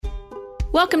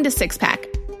Welcome to Six Pack.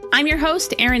 I'm your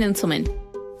host, Erin Inselman.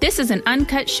 This is an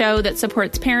uncut show that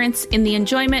supports parents in the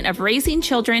enjoyment of raising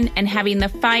children and having the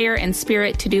fire and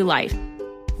spirit to do life,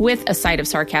 with a side of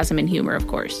sarcasm and humor, of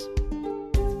course.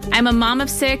 I'm a mom of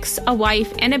six, a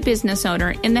wife, and a business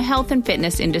owner in the health and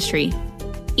fitness industry.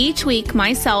 Each week,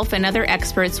 myself and other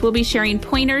experts will be sharing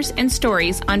pointers and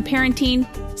stories on parenting,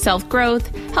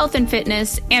 self-growth, health and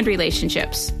fitness, and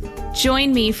relationships.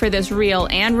 Join me for this real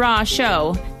and raw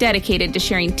show dedicated to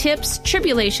sharing tips,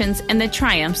 tribulations, and the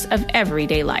triumphs of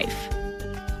everyday life.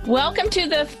 Welcome to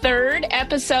the third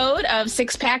episode of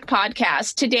Six Pack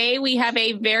Podcast. Today we have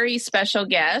a very special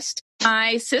guest.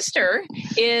 My sister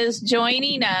is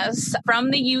joining us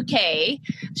from the UK.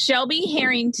 Shelby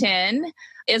Harrington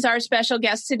is our special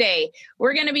guest today.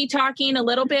 We're going to be talking a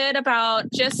little bit about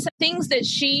just things that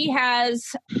she has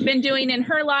been doing in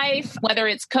her life, whether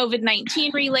it's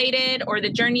COVID-19 related or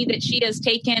the journey that she has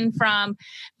taken from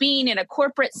being in a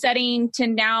corporate setting to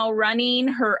now running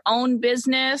her own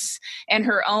business and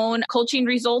her own coaching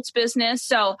results business.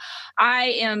 So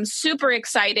I am super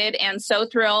excited and so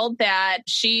thrilled that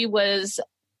she was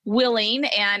willing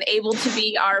and able to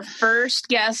be our first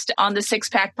guest on the Six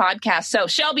Pack Podcast. So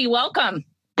Shelby, welcome.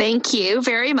 Thank you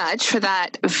very much for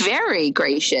that very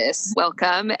gracious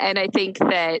welcome. And I think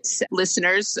that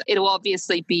listeners, it'll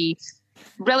obviously be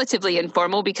relatively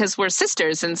informal because we're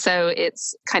sisters. And so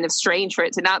it's kind of strange for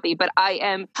it to not be. But I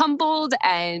am humbled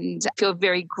and feel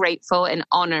very grateful and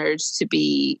honored to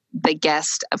be the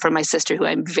guest for my sister, who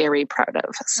I'm very proud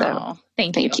of. So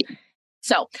thank you.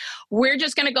 So we're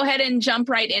just going to go ahead and jump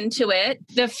right into it.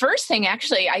 The first thing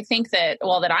actually, I think that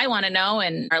I want to know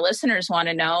and our listeners want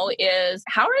to know is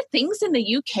how are things in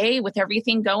the UK with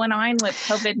everything going on with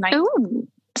COVID-19? Ooh.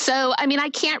 So, I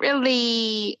can't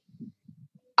really...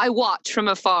 I watch from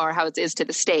afar how it is to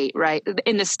the state, right?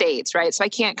 In the States, right? So I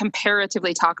can't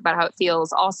comparatively talk about how it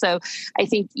feels. Also, I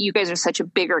think you guys are such a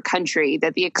bigger country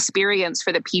that the experience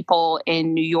for the people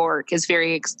in New York is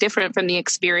very different from the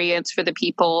experience of the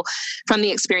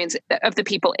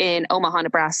people in Omaha,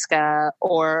 Nebraska,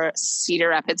 or Cedar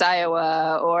Rapids,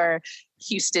 Iowa, or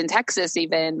Houston, Texas,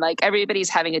 even. Like, everybody's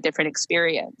having a different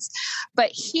experience. But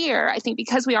here, I think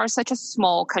because we are such a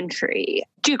small country,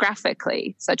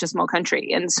 geographically such a small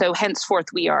country, and so henceforth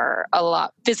we are a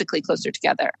lot physically closer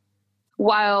together.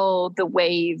 While the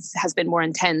wave has been more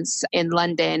intense in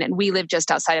London, and we live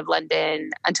just outside of London,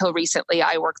 until recently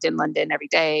I worked in London every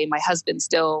day. My husband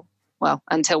still,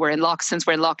 until since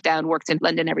we're in lockdown, worked in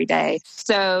London every day.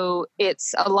 So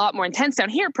it's a lot more intense down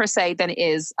here per se than it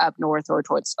is up north or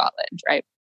towards Scotland, right?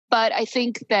 But I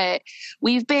think that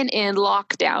we've been in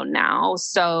lockdown now.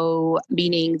 So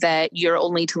meaning that you're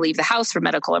only to leave the house for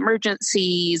medical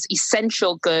emergencies,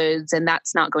 essential goods, and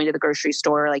that's not going to the grocery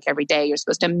store like every day. You're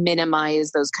supposed to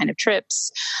minimize those kind of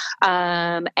trips.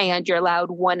 And you're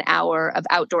allowed 1 hour of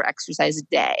outdoor exercise a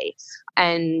day.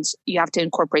 And you have to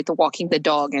incorporate the walking the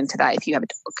dog into that if you have a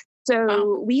dog.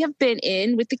 So we have been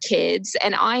in with the kids,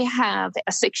 and I have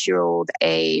a 6-year-old,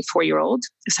 a 4-year-old.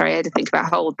 Sorry, I had to think about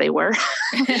how old they were.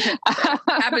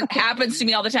 Happens to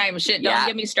me all the time. Shit, don't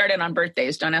get me started on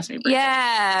birthdays. Don't ask me birthdays.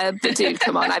 Yeah, but dude,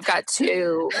 come on. I've got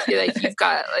 2. You've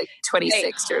got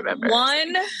 26 to remember.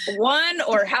 One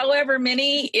or however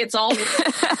many, it's all.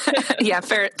 Yeah,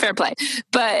 fair play.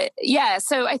 But yeah,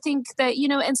 so I think that,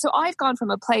 and so I've gone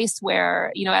from a place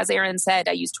where, as Erin said,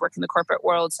 I used to work in the corporate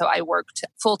world. So I worked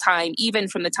full-time, even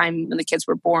from the time when the kids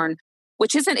were born,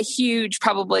 which isn't a huge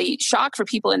probably shock for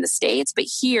people in the States. But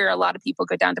here, a lot of people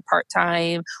go down to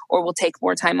part-time or will take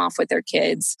more time off with their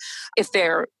kids if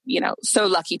they're, so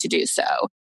lucky to do so.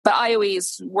 But I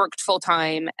always worked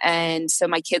full-time. And so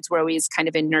my kids were always kind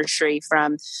of in nursery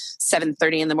from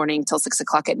 7:30 in the morning till 6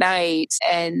 o'clock at night.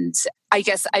 And I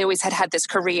guess I always had this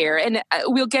career. And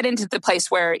we'll get into the place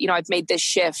where, I've made this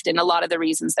shift. And a lot of the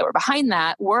reasons that were behind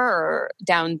that were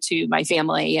down to my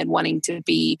family and wanting to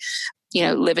be,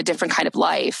 live a different kind of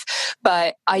life.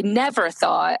 But I never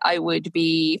thought I would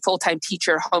be full-time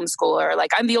teacher, homeschooler.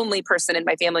 Like, I'm the only person in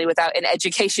my family without an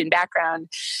education background.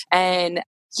 And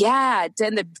yeah,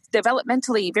 then the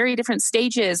developmentally very different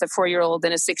stages, a 4-year-old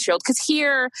and a 6-year-old. Because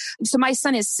here, so my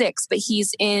son is 6, but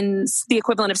he's in the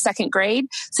equivalent of 2nd grade.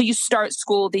 So you start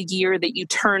school the year that you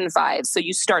turn 5. So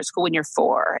you start school when you're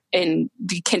 4 in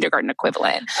the kindergarten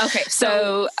equivalent. Okay,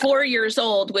 so 4 years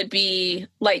old would be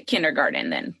like kindergarten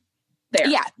then. There.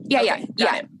 Yeah.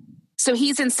 So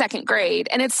he's in 2nd grade,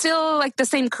 and it's still like the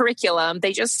same curriculum.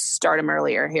 They just start him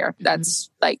earlier here. That's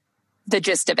like the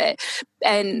gist of it.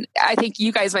 And I think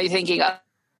you guys might be thinking,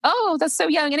 oh, that's so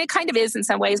young. And it kind of is in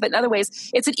some ways, but in other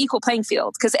ways, it's an equal playing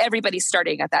field because everybody's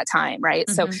starting at that time, right?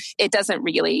 Mm-hmm. So it doesn't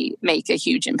really make a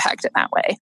huge impact in that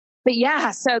way. But yeah,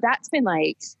 so that's been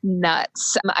like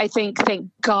nuts. I think, thank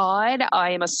God, I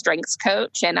am a strengths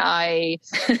coach and I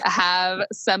have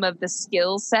some of the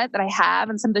skill set that I have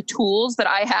and some of the tools that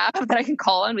I have that I can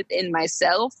call on within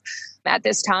myself at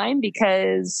this time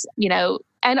because,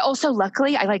 and also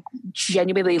luckily I like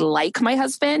genuinely like my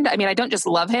husband. I mean, I don't just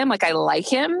love him, like I like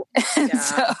him. And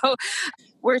so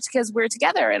because we're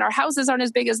together and our houses aren't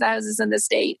as big as the houses in the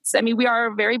States. I mean, we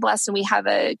are very blessed and we have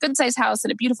a good sized house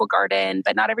and a beautiful garden,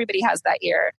 but not everybody has that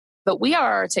here. But we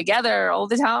are together all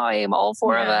the time, all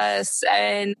four of us.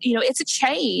 And, it's a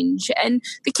change and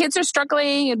the kids are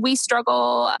struggling and we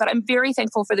struggle, but I'm very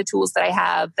thankful for the tools that I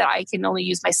have that I can only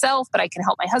use myself, but I can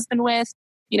help my husband with.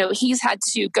 He's had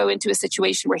to go into a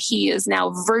situation where he is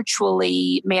now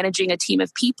virtually managing a team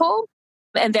of people.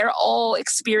 And they're all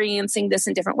experiencing this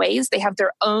in different ways. They have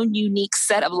their own unique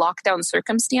set of lockdown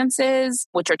circumstances,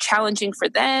 which are challenging for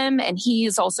them. And he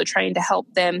is also trying to help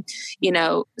them,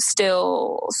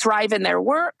 still thrive in their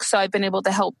work. So I've been able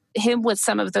to help him with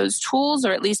some of those tools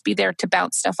or at least be there to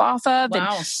bounce stuff off of.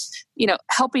 Wow. And,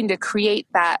 helping to create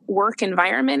that work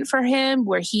environment for him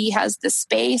where he has the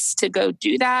space to go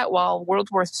do that while World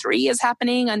War III is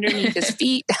happening underneath his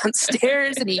feet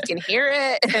downstairs and he can hear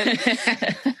it. And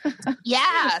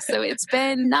so it's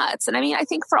been nuts. And I mean, I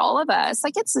think for all of us,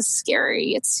 like it's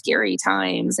scary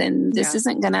times and this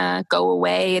isn't going to go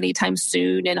away anytime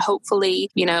soon. And hopefully,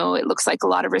 it looks like a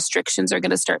lot of restrictions are going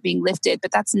to start being lifted,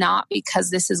 but that's not because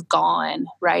this is gone,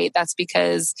 right? That's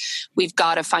because we've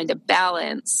got to find a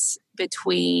balance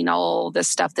between all the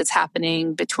stuff that's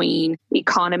happening between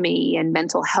economy and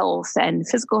mental health and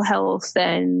physical health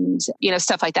and,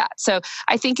 stuff like that. So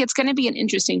I think it's going to be an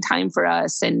interesting time for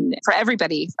us and for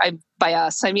everybody. By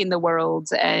us, I mean the world.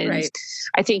 And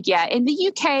I think, in the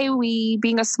UK, we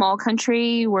being a small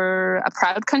country, we're a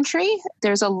proud country.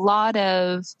 There's a lot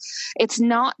of, it's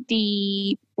not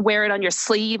the wear it on your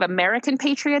sleeve American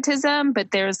patriotism,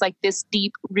 but there's like this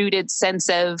deep rooted sense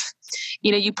of,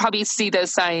 you probably see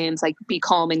those signs like be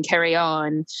calm and carry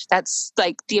on. That's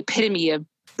like the epitome of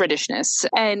Britishness.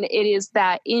 And it is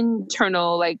that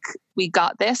internal, like, we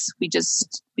got this, we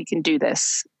can do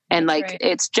this. And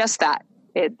it's just that.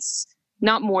 It's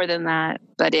not more than that,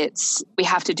 but we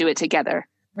have to do it together.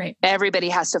 Right. Everybody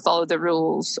has to follow the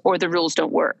rules or the rules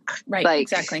don't work. Right.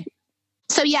 Exactly.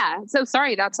 So so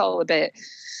sorry, that's all a bit.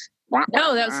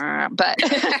 No,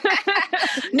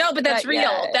 but that's real.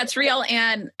 Yeah. That's real.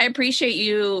 And I appreciate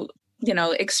you,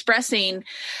 expressing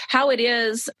how it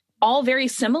is all very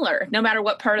similar, no matter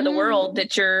what part of the world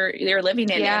that you're living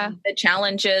in, and the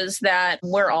challenges that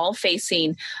we're all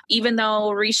facing, even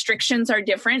though restrictions are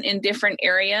different in different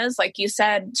areas. Like you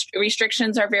said,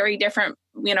 restrictions are very different,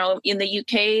 in the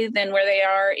UK than where they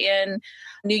are in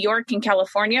New York and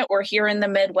California or here in the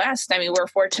Midwest. I mean, we're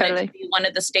fortunate to be one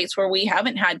of the states where we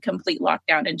haven't had complete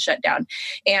lockdown and shutdown.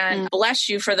 And bless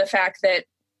you for the fact that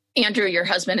Andrew, your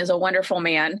husband, is a wonderful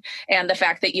man, and the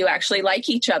fact that you actually like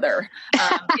each other,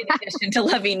 in addition to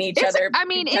loving each other. I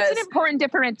mean, it's an important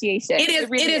differentiation. It is.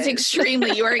 It is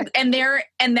extremely. You are, and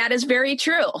that is very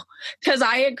true. Because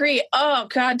I agree. Oh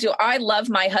God, do I love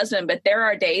my husband? But there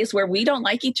are days where we don't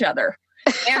like each other,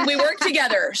 and we work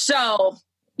together. So.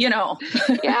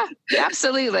 Yeah,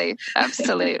 absolutely.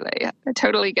 Absolutely. I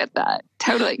totally get that.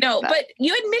 But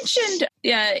you had mentioned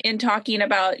in talking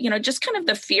about, just kind of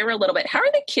the fear a little bit. How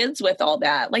are the kids with all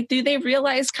that? Like, do they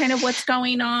realize kind of what's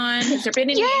going on? Has there been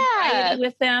any anxiety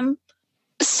with them?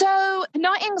 So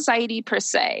not anxiety per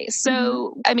se.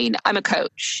 So, I mean, I'm a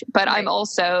coach, but I'm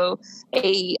also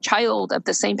a child of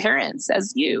the same parents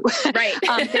as you. Right.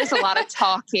 There's a lot of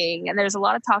talking and there's a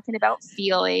lot of talking about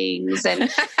feelings. And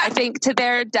I think to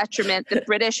their detriment, the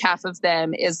British half of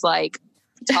them is like,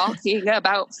 talking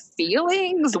about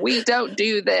feelings? We don't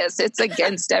do this. It's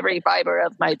against every fiber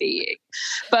of my being.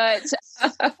 But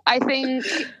I think,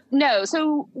 no.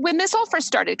 So when this all first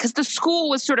started, because the school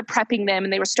was sort of prepping them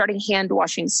and they were starting hand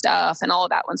washing stuff and all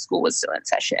of that when school was still in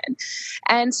session.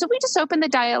 And so we just opened the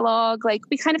dialogue. Like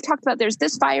we kind of talked about there's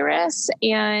this virus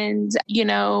and,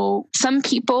 some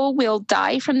people will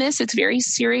die from this. It's very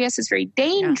serious. It's very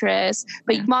dangerous.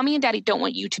 But mommy and daddy don't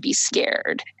want you to be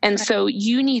scared. And so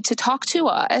you need to talk to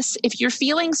us if you're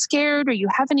feeling scared or you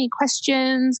have any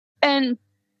questions. And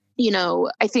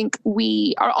I think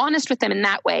we are honest with them in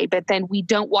that way, but then we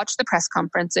don't watch the press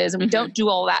conferences and we don't do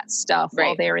all that stuff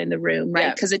while they're in the room,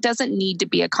 right? Because it doesn't need to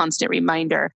be a constant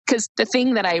reminder. Because the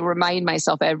thing that I remind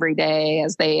myself every day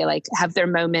as they like have their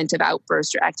moment of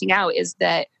outburst or acting out is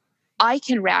that I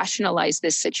can rationalize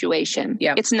this situation.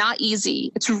 Yeah. It's not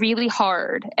easy. It's really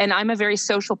hard. And I'm a very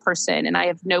social person and I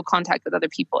have no contact with other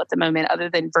people at the moment other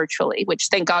than virtually, which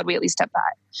thank God we at least have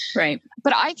that. Right.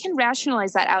 But I can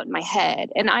rationalize that out in my head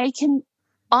and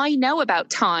I know about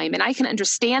time and I can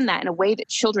understand that in a way that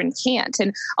children can't.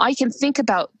 And I can think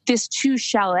about this too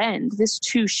shall end, this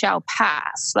too shall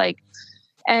pass.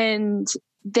 And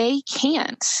they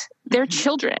can't. They're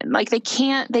children.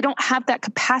 They don't have that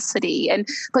capacity.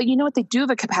 But you know what they do have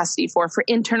a capacity for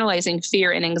internalizing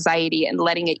fear and anxiety and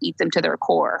letting it eat them to their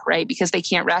core, right? Because they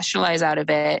can't rationalize out of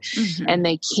it and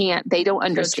they don't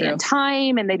understand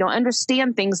time and they don't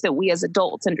understand things that we as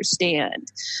adults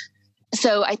understand.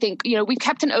 So I think, we've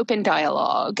kept an open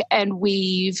dialogue and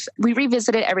we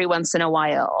revisit it every once in a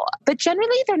while, but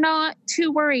generally they're not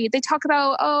too worried. They talk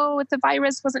about, if the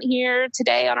virus wasn't here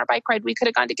today on our bike ride, we could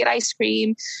have gone to get ice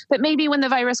cream, but maybe when the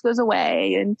virus goes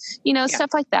away and,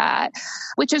 stuff like that,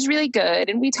 which is really good.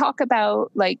 And we talk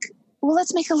about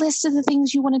let's make a list of the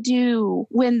things you want to do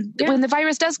when the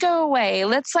virus does go away.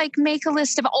 Let's make a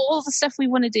list of all the stuff we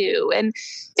want to do and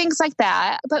things like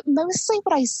that. But mostly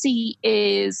what I see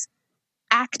is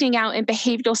acting out in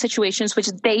behavioral situations which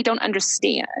they don't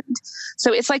understand.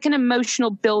 So it's like an emotional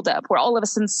buildup where all of a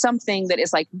sudden something that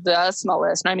is the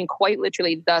smallest, and I mean quite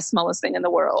literally the smallest thing in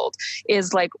the world,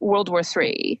 is World War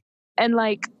III. And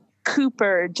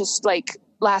Cooper, just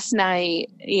last night,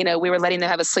 we were letting them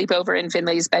have a sleepover in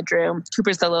Finley's bedroom.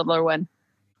 Cooper's the littler one.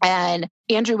 And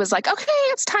Andrew was like, okay,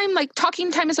 it's time,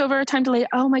 talking time is over, time to lay.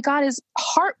 Oh my God, his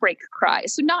heartbreak cry.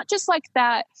 So not just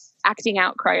that acting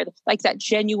out cry, or that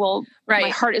genuine, my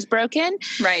heart is broken.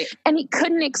 Right. And he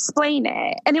couldn't explain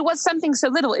it. And it was something so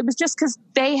little. It was just because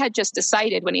they had just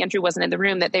decided when Andrew wasn't in the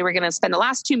room that they were going to spend the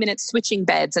last 2 minutes switching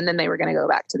beds and then they were going to go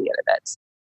back to the other beds.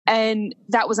 And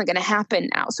that wasn't going to happen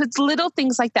now. So it's little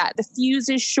things like that. The fuse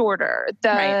is shorter.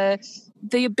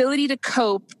 The ability to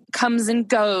cope comes and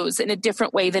goes in a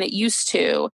different way than it used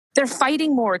to. They're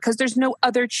fighting more because there's no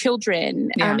other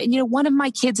children. Yeah. And one of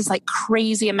my kids is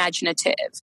crazy imaginative.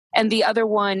 And the other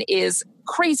one is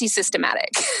crazy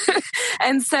systematic.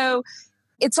 And so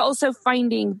it's also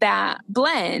finding that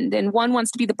blend. And one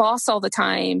wants to be the boss all the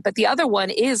time, but the other one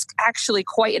is actually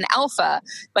quite an alpha,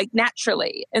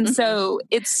 naturally. And so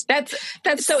that's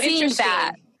so interesting.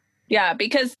 Yeah,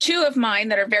 because two of mine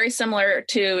that are very similar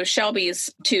to Shelby's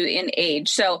in age.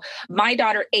 So my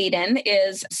daughter Aiden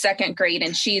is second grade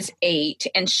and she's 8,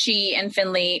 and she and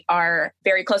Finley are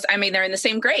very close. I mean, they're in the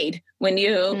same grade when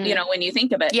when you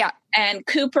think of it. Yeah. And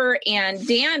Cooper and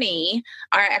Danny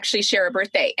actually share a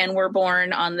birthday and were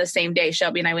born on the same day.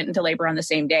 Shelby and I went into labor on the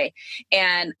same day.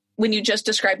 And when you just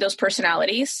described those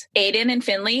personalities, Aiden and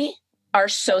Finley are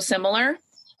so similar.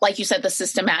 Like you said, the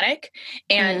systematic,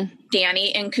 and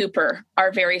Danny and Cooper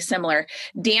are very similar.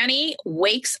 Danny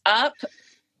wakes up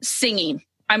singing.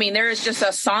 I mean, there is just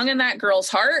a song in that girl's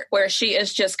heart where she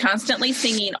is just constantly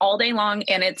singing all day long.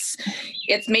 And it's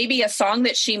maybe a song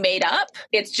that she made up.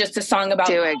 It's just a song about...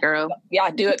 Do it, girl. Yeah,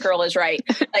 do it, girl is right.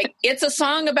 It's a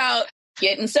song about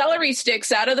getting celery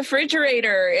sticks out of the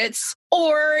refrigerator.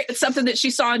 Or it's something that she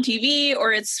saw on TV,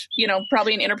 or it's,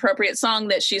 probably an inappropriate song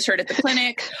that she's heard at the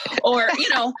clinic, or,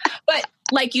 but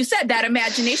like you said, that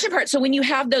imagination part. So when you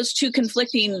have those two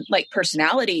conflicting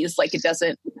personalities, it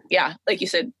doesn't, like you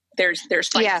said, there's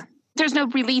fight. Yeah. There's no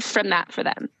relief from that for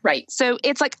them. Right. So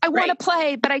it's I want to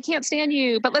play, but I can't stand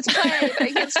you, but let's play, but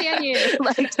I can't stand you.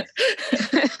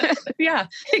 Yeah,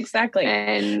 exactly.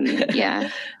 And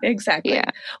exactly. Yeah.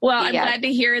 Well, I'm glad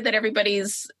to hear that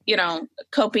everybody's,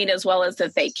 coping as well as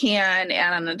that they can.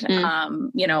 And,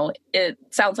 it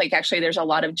sounds like actually there's a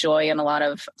lot of joy and a lot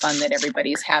of fun that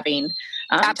everybody's having.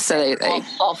 Absolutely.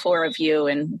 All 4 of you,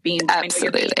 and being,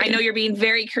 absolutely. I know you're being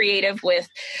very creative with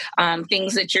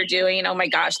things that you're doing. Oh my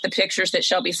gosh, the pictures that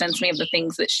Shelby sends me of the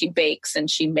things that she bakes and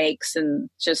she makes, and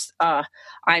just,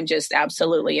 I'm just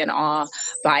absolutely in awe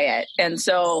by it. And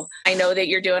so I know that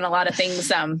you're doing a lot of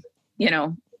things,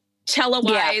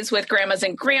 tele-wise with grandmas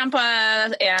and grandpa.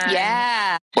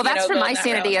 And well, that's for my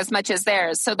sanity as much as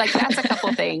theirs. So that's a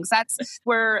couple things.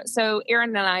 So Erin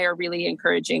and I are really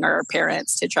encouraging our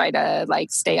parents to try to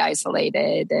stay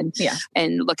isolated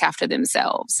and look after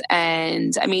themselves.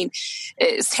 And I mean,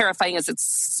 as terrifying as it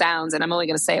sounds, and I'm only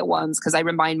going to say it once because I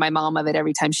remind my mom of it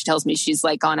every time she tells me she's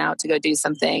gone out to go do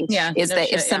something,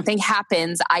 if something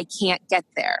happens, I can't get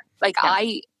there.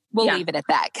 I will leave it at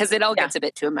that because it all gets a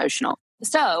bit too emotional.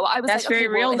 So I was that's very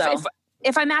real though.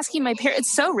 If I'm asking my parents,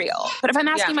 it's so real, but if I'm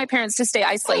asking my parents to stay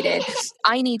isolated,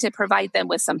 I need to provide them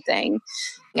with something.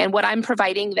 And what I'm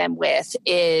providing them with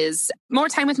is more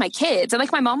time with my kids. And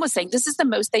like my mom was saying, this is the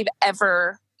most they've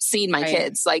ever seen my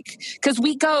kids, like, because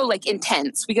we go like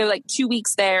intense. We go like 2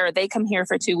 weeks there. They come here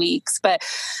for 2 weeks. But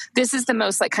this is the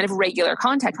most like kind of regular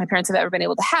contact my parents have ever been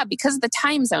able to have because of the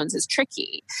time zones is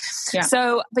tricky. Yeah.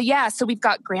 So we've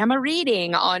got grandma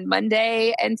reading on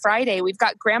Monday and Friday. We've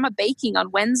got grandma baking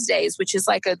on Wednesdays, which is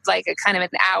like a kind of an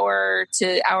hour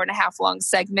to hour and a half long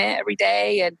segment every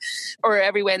day or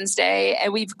every Wednesday.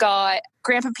 And we've got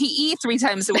grandpa PE 3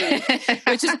 times a week,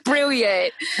 which is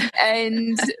brilliant.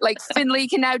 And like Finley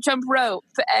can now jump rope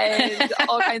and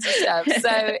all kinds of stuff.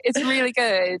 So it's really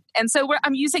good. And so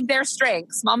I'm using their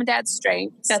strengths, mom and dad's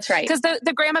strengths. That's right. Because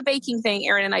the grandma baking thing,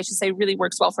 Erin and I should say, really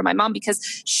works well for my mom because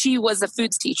she was a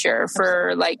foods teacher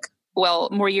for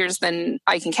more years than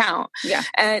I can count. Yeah.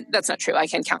 And that's not true. I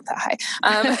can count that high.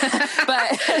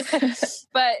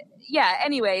 But yeah,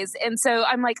 anyways. And so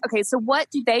I'm like, okay, so what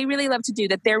do they really love to do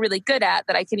that they're really good at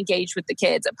that I can engage with the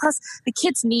kids? Plus, the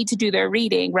kids need to do their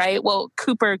reading, right? Well,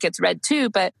 Cooper gets read too,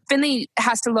 but Finley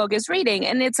has to log his reading.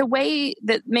 And it's a way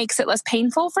that makes it less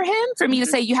painful for him, for me to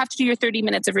say, you have to do your 30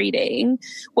 minutes of reading.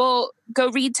 Well, go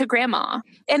read to grandma.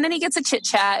 And then he gets a chit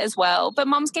chat as well. But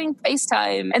mom's getting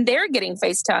FaceTime and they're getting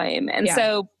FaceTime. And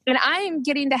and I'm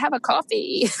getting to have a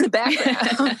coffee in the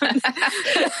background.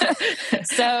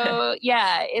 So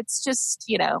yeah, it's just,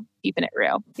 keeping it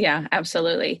real. Yeah,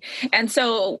 absolutely. And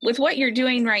so with what you're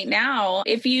doing right now,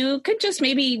 if you could just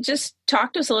maybe just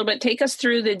talk to us a little bit, take us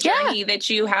through the journey that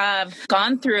you have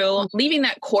gone through, leaving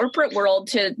that corporate world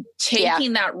to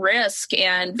taking that risk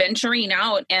and venturing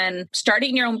out and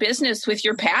starting your own business with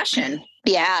your passion.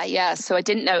 Yeah. So I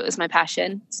didn't know it was my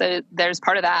passion. So there's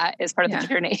part of that is part of the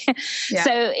journey.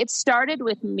 So it started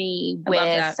with me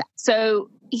so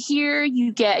here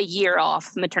you get a year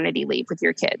off maternity leave with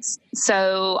your kids.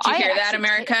 So did you hear that,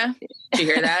 America? Did you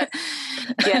hear that?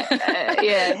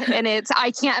 And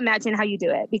I can't imagine how you do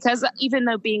it because even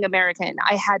though being American,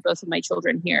 I had both of my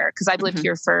children here because I've lived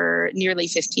here for nearly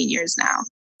 15 years now.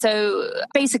 So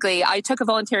basically, I took a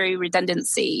voluntary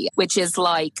redundancy, which is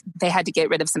like they had to get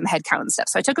rid of some headcount and stuff.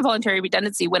 So I took a voluntary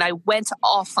redundancy when I went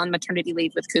off on maternity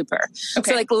leave with Cooper. Okay.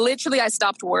 So like literally I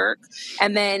stopped work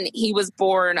and then he was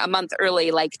born a month early,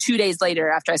 like 2 days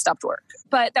later after I stopped work.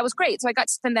 But that was great. So I got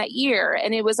to spend that year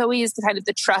and it was always the kind of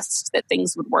the trust that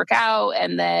things would work out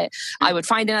and that I would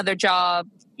find another job,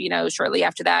 shortly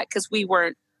after that because we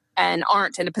weren't and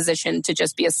aren't in a position to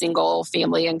just be a single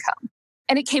family income.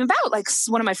 And it came about like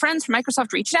one of my friends from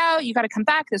Microsoft reached out, you got to come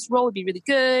back. This role would be really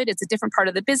good. It's a different part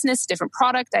of the business, different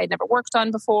product I had never worked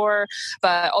on before,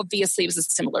 but obviously it was a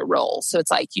similar role. So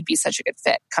it's like, you'd be such a good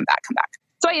fit. Come back.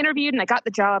 So I interviewed and I got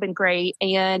the job and great.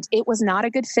 And it was not a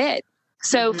good fit.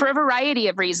 So for a variety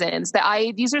of reasons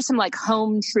these are some like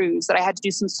home truths that I had to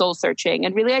do some soul searching.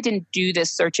 And really I didn't do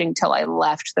this searching till I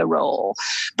left the role,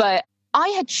 but I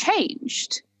had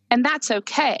changed. And that's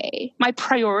okay. My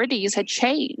priorities had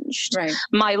changed. Right.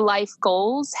 My life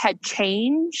goals had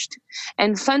changed.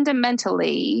 And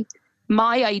fundamentally,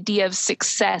 my idea of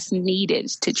success needed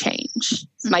to change.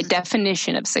 My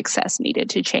definition of success needed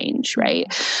to change, right?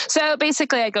 So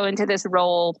basically, I go into this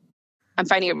role. I'm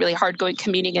finding it really hard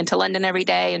commuting into London every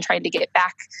day and trying to get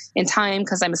back in time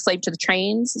because I'm a slave to the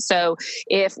trains. So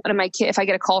if I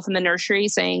get a call from the nursery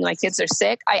saying my kids are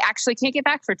sick, I actually can't get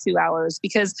back for 2 hours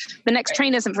because the next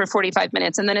train isn't for 45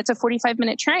 minutes and then it's a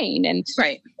 45-minute train. And,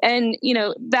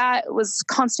 that was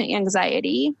constant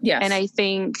anxiety. Yes. And I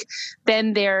think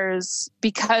then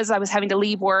because I was having to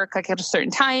leave work like at a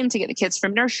certain time to get the kids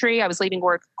from nursery, I was leaving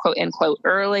work, quote unquote,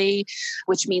 early,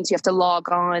 which means you have to log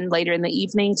on later in the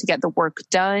evening to get the work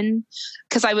done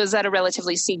because I was at a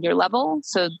relatively senior level.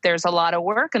 So there's a lot of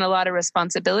work and a lot of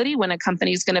responsibility. When a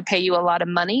company is going to pay you a lot of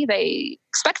money, they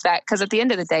expect that because at the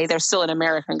end of the day, they're still an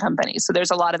American company. So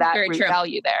there's a lot of that root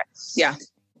value there. Yeah.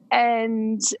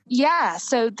 And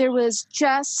so there was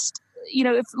just,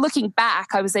 if looking back,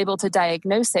 I was able to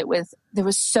diagnose it with, there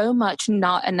was so much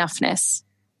not enoughness.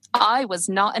 I was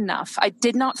not enough. I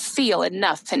did not feel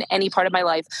enough in any part of my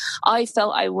life. I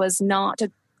felt I was not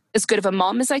as good of a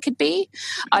mom as I could be.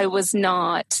 I was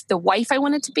not the wife I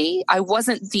wanted to be. I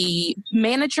wasn't the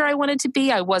manager I wanted to be.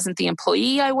 I wasn't the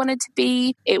employee I wanted to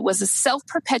be. It was a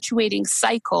self-perpetuating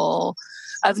cycle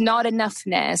of not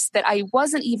enoughness that I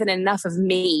wasn't even enough of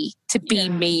me to be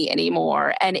me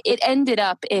anymore. And it ended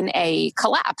up in a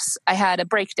collapse. I had a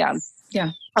breakdown.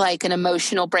 Yeah. Like an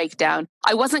emotional breakdown.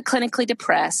 I wasn't clinically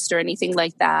depressed or anything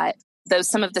like that. Though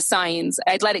some of the signs,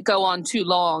 I'd let it go on too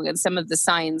long and some of the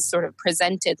signs sort of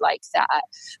presented like that.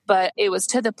 But it was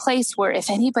to the place where if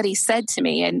anybody said to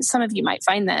me, and some of you might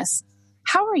find this,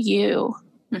 how are you?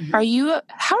 How are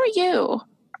you?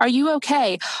 Are you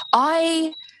okay?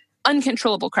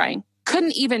 Uncontrollable crying.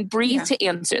 couldn't even breathe to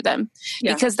answer them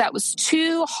because that was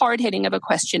too hard-hitting of a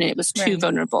question and it was too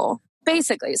vulnerable,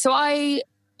 basically. So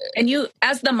and you,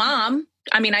 as the mom,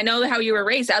 I mean, I know how you were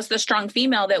raised as the strong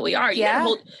female that we are. You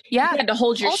had to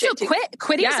hold your shit together.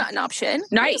 Quitting is not an option.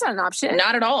 Right. It's not an option.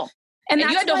 Not at all. And you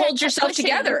had to hold yourself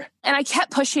together. And I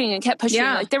kept pushing and kept pushing.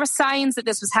 Yeah. Like there were signs that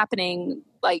this was happening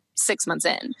like 6 months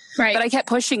in. Right. But I kept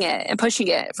pushing it and pushing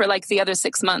it for like the other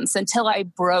 6 months until I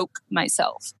broke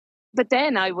myself. But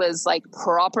then I was like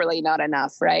properly not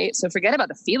enough, right? So forget about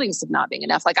the feelings of not being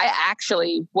enough. Like I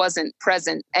actually wasn't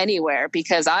present anywhere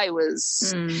because I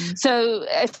was. So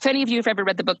if any of you have ever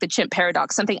read the book, The Chimp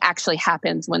Paradox, something actually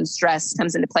happens when stress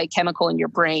comes into play, chemical in your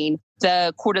brain.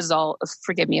 The cortisol,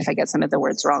 forgive me if I get some of the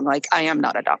words wrong, like I am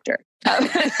not a doctor.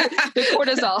 The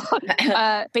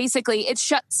cortisol, basically it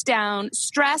shuts down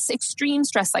stress, extreme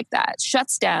stress like that,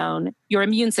 shuts down your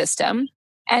immune system.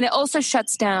 And it also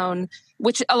shuts down,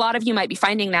 which a lot of you might be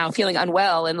finding now, feeling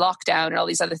unwell and lockdown and all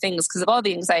these other things because of all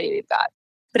the anxiety we've got.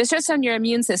 But it shuts down your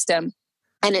immune system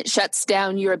and it shuts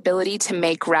down your ability to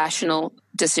make rational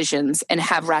decisions and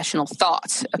have rational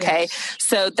thoughts. Okay. Yes.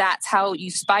 So that's how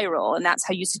you spiral, and that's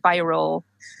how you spiral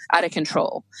out of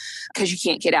control because you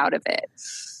can't get out of it.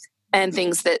 And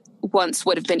things that once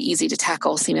would have been easy to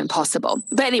tackle seem impossible.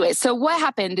 But anyway, so what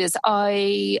happened is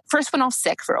I first went off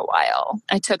sick for a while.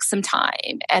 I took some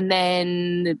time. And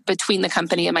then between the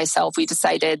company and myself, we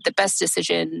decided the best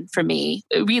decision for me,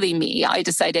 really me, I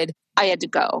decided I had to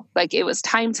go. Like it was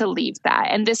time to leave that.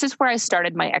 And this is where I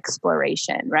started my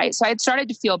exploration, right? So I had started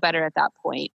to feel better at that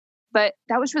point. But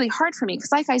that was really hard for me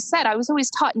because like I said, I was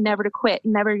always taught never to quit,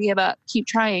 never give up, keep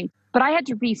trying. But I had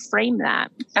to reframe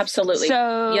that. Absolutely.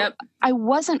 So I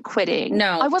wasn't quitting.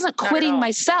 No. I wasn't quitting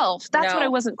myself. That's what I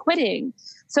wasn't quitting.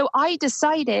 So I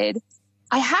decided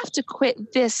I have to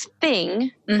quit this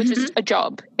thing, which is a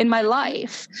job in my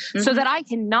life, so that I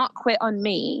can not quit on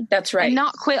me. That's right. And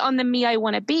not quit on the me I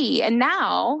want to be. And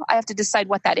now I have to decide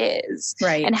what that is.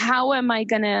 Right. And how am I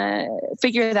going to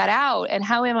figure that out? And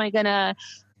how am I going to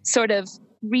sort of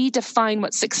redefine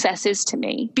what success is to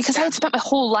me, because I had spent my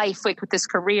whole life like with this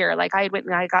career. Like I went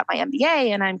and I got my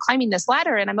MBA and I'm climbing this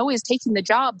ladder and I'm always taking the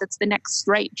job that's the next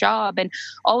right job. And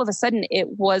all of a sudden it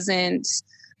wasn't,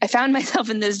 I found myself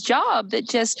in this job that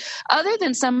just, other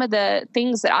than some of the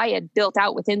things that I had built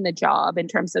out within the job in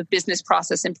terms of business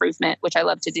process improvement, which I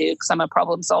love to do because I'm a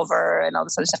problem solver and all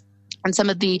this other stuff, and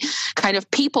some of the kind of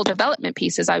people development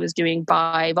pieces I was doing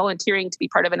by volunteering to be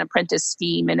part of an apprentice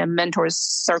scheme and a mentor's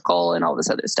circle and all this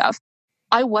other stuff,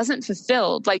 I wasn't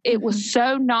fulfilled. Like it was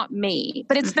so not me,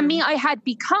 but it's the me I had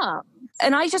become.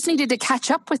 And I just needed to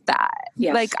catch up with that.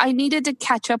 Yes. Like I needed to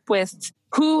catch up with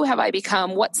who have I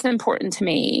become? What's important to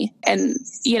me? And,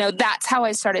 you know, that's how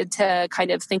I started to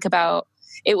kind of think about,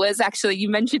 it was actually, you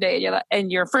mentioned it in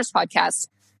your first podcast,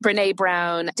 Brené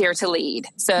Brown, Dare to Lead.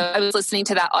 So I was listening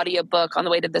to that audiobook on the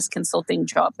way to this consulting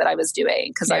job that I was doing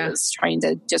because I was trying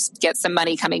to just get some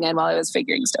money coming in while I was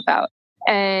figuring stuff out.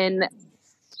 And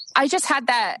I just had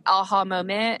that aha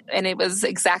moment. And it was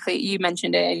exactly, you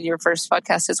mentioned it in your first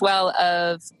podcast as well,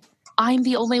 of I'm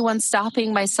the only one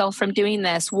stopping myself from doing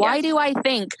this. Why do I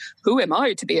think, who am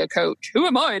I to be a coach? Who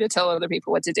am I to tell other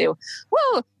people what to do?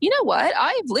 Well, you know what?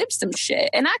 I've lived some shit.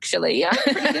 And actually, I'm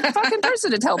a pretty good fucking person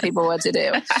to tell people what to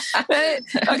do.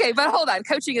 But hold on.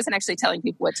 Coaching isn't actually telling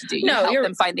people what to do. You help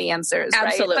them find the answers.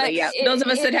 Absolutely, right? Those of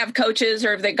us that have coaches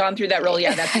or have they gone through that role,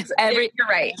 that's you're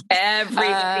right.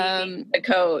 Everybody needs a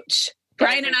coach.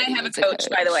 Brian and I have a coach,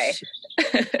 by the way.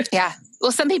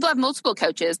 Well, some people have multiple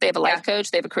coaches. They have a life coach.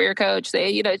 They have a career coach. They,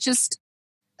 it's just,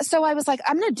 so I was like,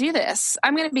 I'm going to do this.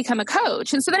 I'm going to become a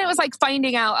coach. And so then it was like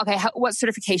finding out, okay, what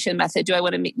certification method do I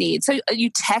want to need? So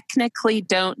you technically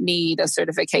don't need a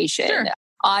certification. Sure.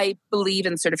 I believe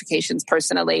in certifications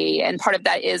personally. And part of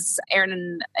that is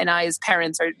Aaron and I's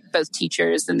parents are both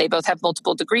teachers and they both have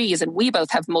multiple degrees and we both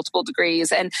have multiple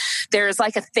degrees. And there's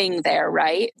like a thing there,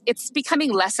 right? It's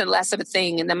becoming less and less of a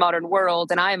thing in the modern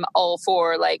world. And I'm all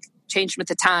for like change with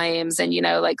the times and,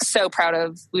 so proud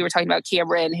of, we were talking about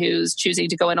Cameron, who's choosing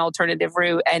to go an alternative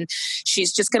route and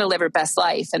she's just going to live her best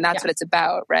life. And that's what it's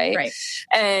about. Right.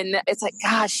 And it's like,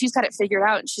 gosh, she's got it figured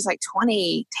out. And she's like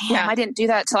 20. Damn, I didn't do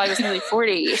that till I was nearly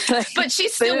 40. But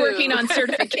she's still working on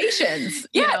certifications.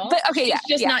 But okay.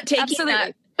 She's just not taking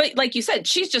that. But like you said,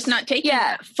 she's just not taking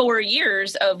 4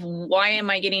 years of why am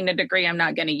I getting a degree I'm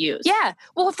not going to use? Yeah.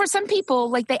 Well, for some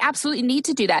people, like they absolutely need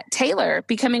to do that. Taylor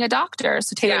becoming a doctor.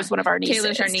 So Taylor's one of our nieces.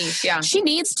 Taylor's our niece. Yeah. She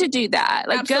needs to do that.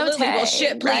 Like absolutely. Go Tay, well,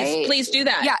 shit, please do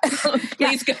that. Yeah.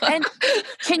 Please go. And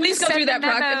can you go through that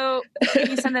process?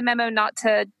 Can you send the memo not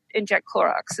to inject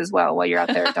Clorox as well while you're out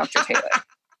there, Dr. Taylor?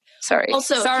 Sorry.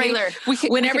 Also, Sorry. Taylor,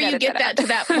 whenever you get that to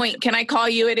that point, can I call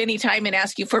you at any time and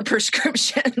ask you for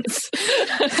prescriptions?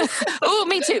 Oh,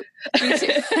 me too.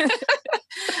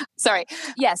 Sorry.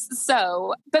 Yes.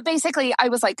 So, but basically I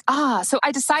was like, so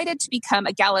I decided to become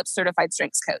a Gallup certified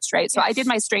strengths coach, right? So I did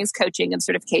my strengths coaching and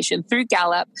certification through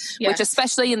Gallup, which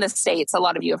especially in the States, a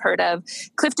lot of you have heard of.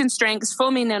 Clifton Strengths,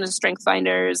 formerly known as Strength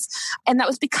Finders. And that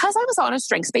was because I was on a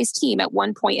strengths-based team at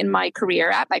one point in my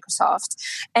career at Microsoft.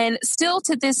 And still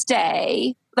to this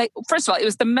day, like, first of all, it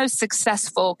was the most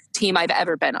successful team I've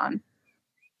ever been on.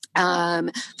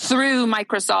 Through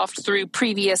Microsoft, through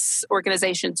previous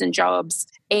organizations and jobs.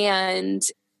 And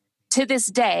to this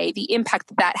day, the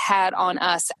impact that had on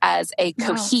us as a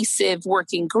cohesive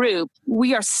working group,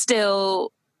 we are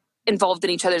still involved in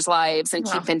each other's lives and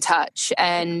keep in touch.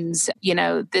 And,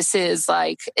 this is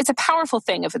like, it's a powerful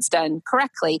thing if it's done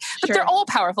correctly, but they're all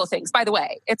powerful things, by the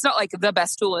way. It's not like the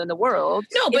best tool in the world.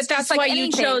 No, but that's why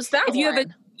you chose that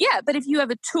one. But if you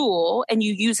have a tool and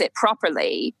you use it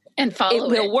properly, and follow it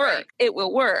will work. Right. It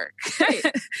will work.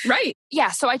 Right.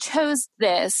 Yeah. So I chose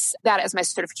that as my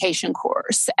certification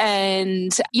course.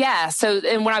 And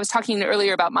and when I was talking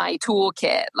earlier about my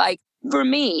toolkit, like for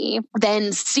me,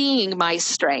 then seeing my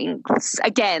strengths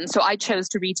again, so I chose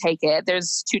to retake it.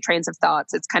 There's two trains of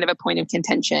thoughts. It's kind of a point of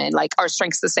contention. Like, are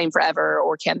strengths the same forever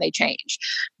or can they change?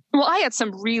 Well, I had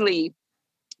some really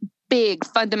big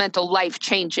fundamental life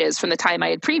changes from the time I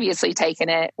had previously taken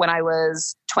it when I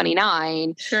was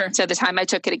 29 to the time I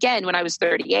took it again when I was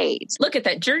 38. Look at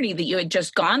that journey that you had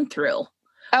just gone through.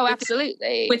 Oh,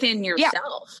 absolutely. Within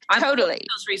yourself. Yeah, totally.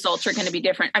 Those results are going to be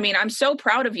different. I mean, I'm so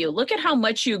proud of you. Look at how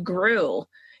much you grew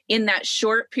in that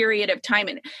short period of time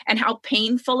and how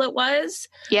painful it was.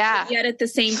 Yeah. Yet at the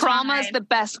same time. Trauma is the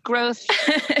best growth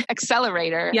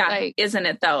accelerator. Yeah. Isn't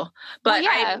it though? But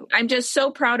I'm just so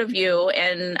proud of you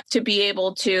and to be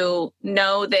able to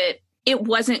know that it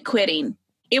wasn't quitting.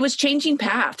 It was changing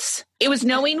paths. It was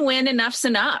knowing when enough's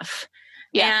enough.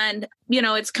 Yeah. And,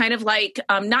 it's kind of like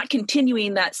not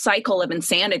continuing that cycle of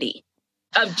insanity.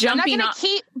 Of jumping I'm not going to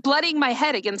keep blooding my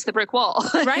head against the brick wall.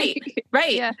 Right.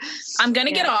 Yeah. I'm going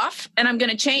to get off and I'm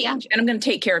going to change and I'm going to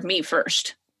take care of me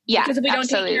first. Yeah. Because if we don't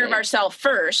take care of ourselves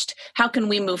first, how can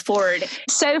we move forward?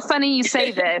 So funny you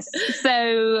say this.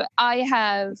 So I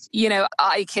have,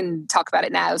 I can talk about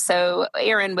it now. So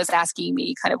Erin was asking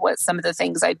me kind of what some of the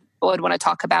things I would want to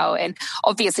talk about. And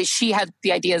obviously she had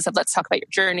the ideas of let's talk about your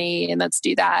journey and let's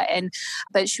do that.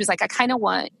 But she was like, I kind of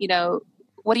want,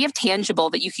 what do you have tangible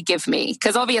that you could give me?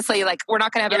 Because obviously, like, we're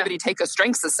not going to have everybody take a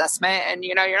strengths assessment and,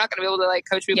 you're not going to be able to like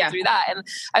coach people through that. And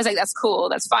I was like, that's cool.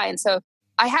 That's fine. So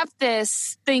I have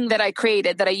this thing that I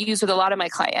created that I use with a lot of my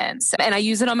clients and I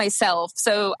use it on myself.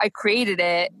 So I created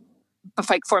it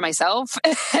for myself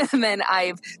and then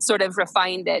I've sort of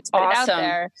refined it to put it out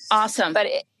there. Awesome. But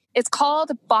it's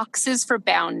called Boxes for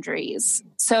Boundaries.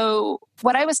 So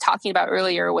what I was talking about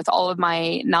earlier with all of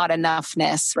my not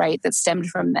enoughness, right, that stemmed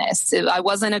from this, I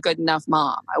wasn't a good enough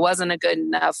mom. I wasn't a good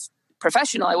enough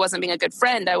professional. I wasn't being a good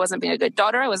friend. I wasn't being a good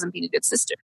daughter. I wasn't being a good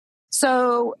sister.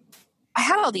 So I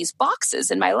had all these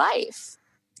boxes in my life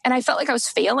and I felt like I was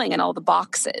failing in all the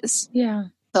boxes. Yeah.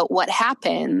 But what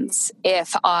happens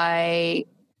if I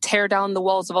tear down the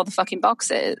walls of all the fucking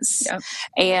boxes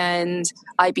and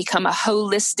I become a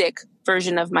holistic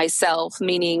version of myself,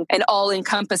 meaning an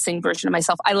all-encompassing version of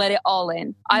myself? I let it all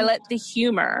in. I let the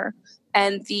humor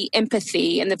and the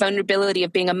empathy and the vulnerability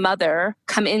of being a mother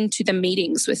come into the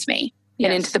meetings with me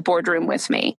and into the boardroom with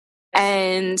me.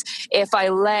 And if I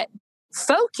let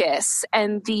focus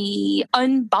and the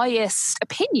unbiased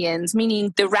opinions,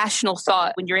 meaning the rational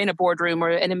thought when you're in a boardroom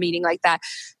or in a meeting like that,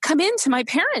 come into my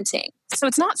parenting. So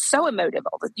it's not so emotive.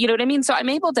 You know what I mean? So I'm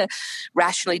able to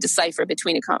rationally decipher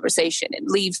between a conversation and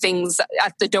leave things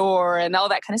at the door and all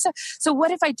that kind of stuff. So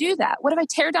what if I do that? What if I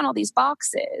tear down all these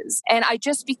boxes and I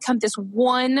just become this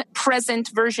one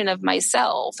present version of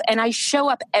myself and I show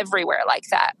up everywhere like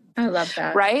that? I love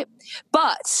that. Right?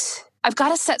 But I've got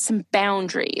to set some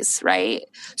boundaries, right?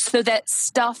 So that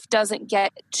stuff doesn't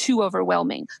get too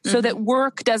overwhelming, so that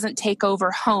work doesn't take over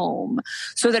home,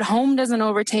 so that home doesn't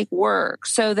overtake work,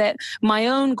 so that my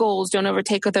own goals don't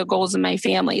overtake the goals of my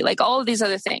family, like all of these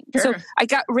other things. Sure. So I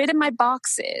got rid of my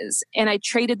boxes and I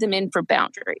traded them in for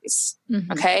boundaries.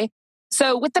 Okay.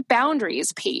 So with the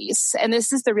boundaries piece, and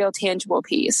this is the real tangible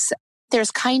piece,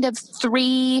 there's kind of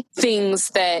three things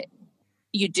that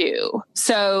you do.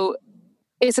 So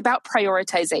it's about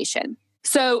prioritization.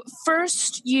 So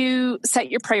first you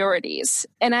set your priorities.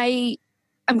 And I'm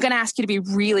going to ask you to be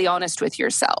really honest with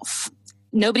yourself.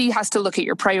 Nobody has to look at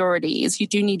your priorities. You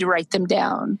do need to write them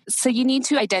down. So you need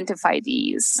to identify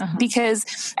these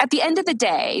because at the end of the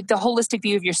day, the holistic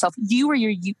view of yourself, you are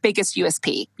your biggest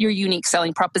USP, your unique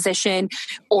selling proposition.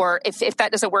 Or if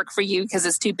that doesn't work for you because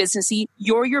it's too businessy,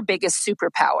 you're your biggest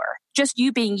superpower. Just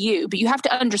you being you, but you have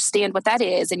to understand what that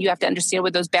is and you have to understand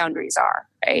what those boundaries are,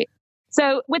 right?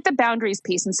 So with the boundaries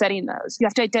piece and setting those, you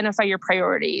have to identify your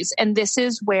priorities. And this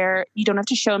is where you don't have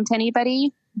to show them to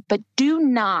anybody, but do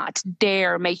not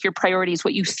dare make your priorities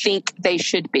what you think they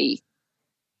should be.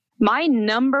 My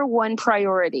number one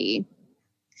priority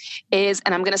is,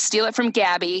 and I'm going to steal it from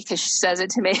Gabby because she says it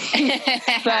to me,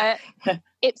 but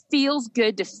it feels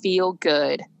good to feel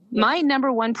good. My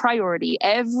number one priority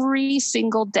every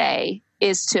single day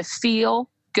is to feel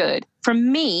good. For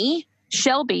me,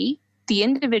 Shelby, the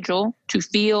individual, to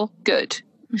feel good.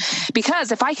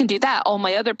 Because if I can do that, all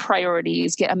my other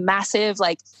priorities get a massive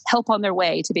help on their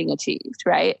way to being achieved,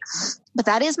 right? But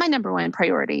that is my number one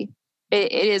priority.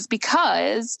 It is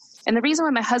because, and the reason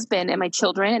why my husband and my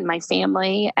children and my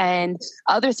family and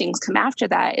other things come after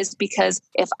that is because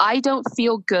if I don't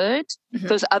feel good,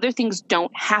 those other things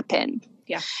don't happen.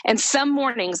 Yeah. And some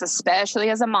mornings, especially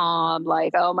as a mom,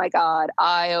 oh my God,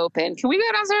 eye open. Can we go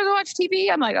downstairs and watch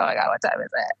TV? I'm like, oh my God, what time is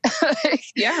it?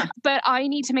 Yeah. But I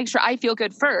need to make sure I feel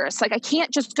good first. I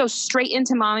can't just go straight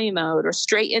into mommy mode or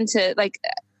straight into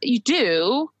you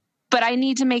do, but I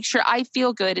need to make sure I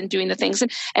feel good in doing the things.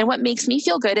 And what makes me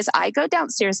feel good is I go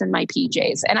downstairs in my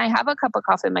PJs and I have a cup of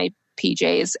coffee in my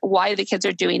PJs while the kids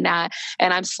are doing that.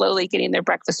 And I'm slowly getting their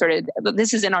breakfast sorted.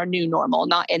 This is in our new normal,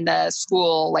 not in the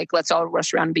school, let's all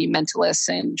rush around and be mentalists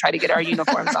and try to get our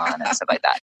uniforms on and stuff like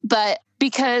that. But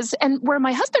because, and where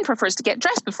my husband prefers to get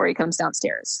dressed before he comes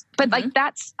downstairs. But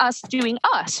that's us doing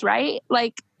us, right?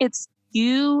 It's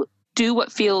you do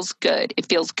what feels good. It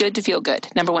feels good to feel good.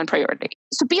 Number one priority.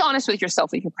 So be honest with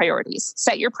yourself with your priorities.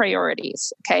 Set your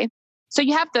priorities. Okay. So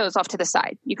you have those off to the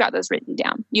side. You got those written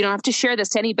down. You don't have to share this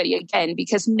to anybody again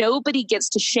because nobody gets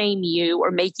to shame you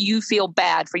or make you feel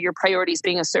bad for your priorities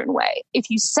being a certain way. If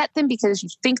you set them because you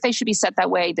think they should be set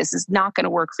that way, this is not going to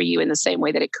work for you in the same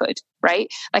way that it could, right?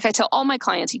 Like I tell all my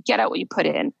clients, you get out what you put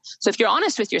in. So if you're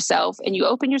honest with yourself and you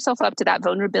open yourself up to that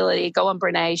vulnerability, go on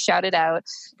Brene, shout it out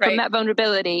from that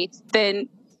vulnerability, then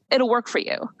it'll work for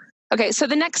you. Okay, so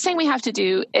the next thing we have to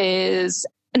do is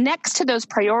next to those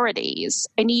priorities,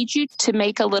 I need you to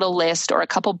make a little list or a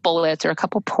couple bullets or a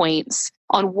couple points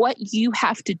on what you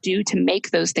have to do to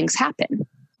make those things happen.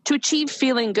 To achieve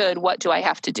feeling good, what do I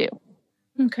have to do?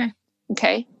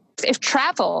 Okay. If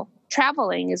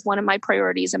traveling is one of my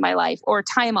priorities in my life, or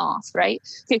time off, right?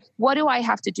 Okay, what do I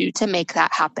have to do to make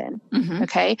that happen?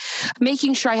 Okay.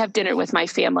 Making sure I have dinner with my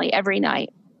family every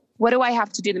night. What do I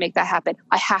have to do to make that happen?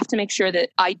 I have to make sure that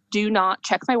I do not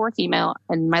check my work email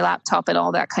and my laptop and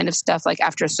all that kind of stuff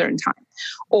after a certain time.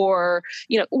 Or,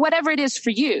 whatever it is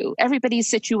for you, everybody's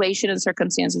situation and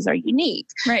circumstances are unique.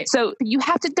 Right. So you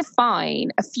have to define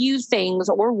a few things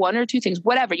or one or two things,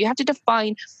 whatever. You have to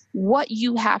define what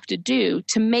you have to do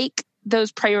to make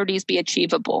those priorities be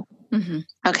achievable.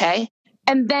 Okay.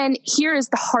 And then here is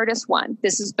the hardest one.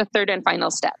 This is the third and final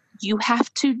step. You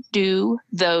have to do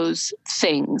those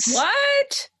things.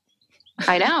 What?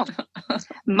 I know.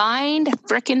 Mind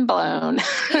frickin' blown.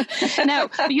 No,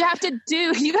 you have to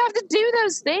do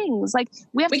those things.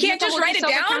 We can't just write it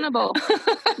down. Accountable.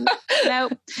 No,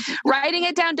 writing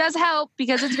it down does help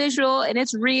because it's visual and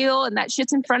it's real and that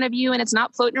shit's in front of you and it's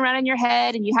not floating around in your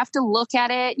head and you have to look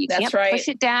at it. You can't push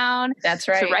it down. That's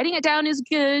right. So writing it down is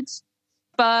good,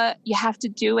 but you have to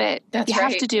do it. You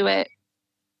have to do it.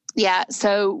 Yeah.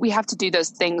 So we have to do those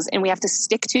things and we have to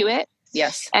stick to it.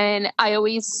 Yes. And I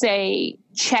always say,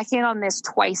 check in on this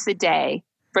twice a day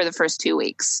for the first 2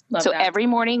 weeks. Love so that. Every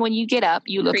morning when you get up,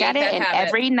 you look at it, and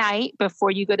every night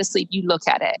before you go to sleep, you look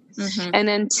at it. And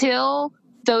until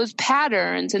those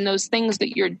patterns and those things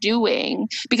that you're doing,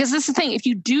 because this is the thing, if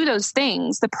you do those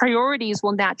things, the priorities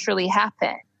will naturally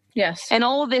happen. Yes. And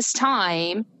all this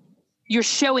time, you're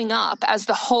showing up as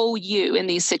the whole you in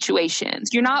these situations.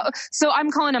 You're not, so I'm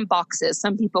calling them boxes.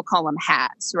 Some people call them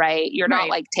hats, right? You're not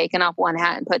taking off one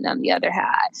hat and putting on the other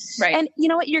hat. Right. And you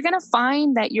know what? You're going to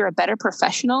find that you're a better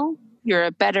professional. You're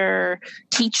a better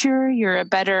teacher. You're a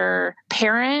better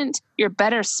parent. You're a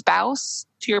better spouse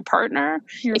to your partner.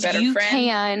 You're a better friend. If you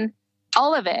can,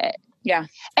 all of it. Yeah.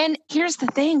 And here's the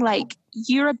thing,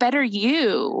 you're a better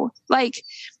you.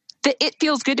 The it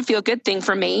feels good to feel good thing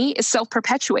for me is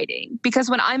self-perpetuating,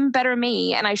 because when I'm better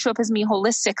me and I show up as me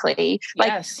holistically,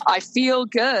 I feel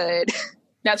good.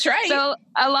 That's right. So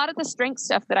a lot of the strength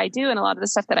stuff that I do and a lot of the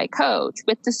stuff that I coach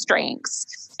with the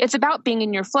strengths It's about being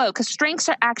in your flow, because strengths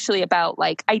are actually about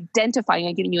like identifying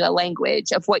and giving you a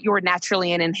language of what you're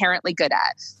naturally and inherently good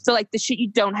at. So like the shit you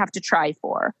don't have to try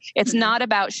for. It's not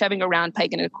about shoving a round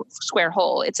peg in a square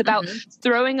hole. It's about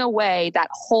throwing away that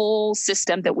whole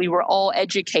system that we were all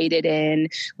educated in,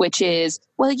 which is,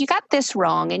 well, you got this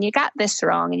wrong and you got this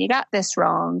wrong and you got this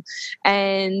wrong.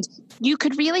 And you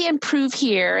could really improve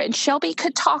here. And Shelby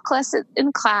could talk less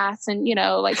in class and, you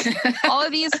know, like all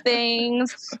of these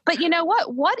things. But you know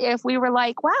what? What if we were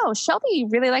like, wow, Shelby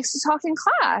really likes to talk in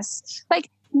class. Like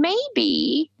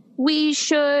maybe we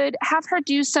should have her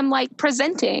do some like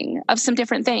presenting of some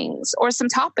different things or some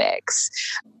topics,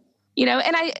 you know,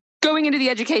 and going into the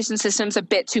education system is a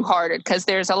bit too hard because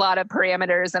there's a lot of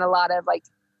parameters and a lot of like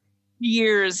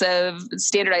years of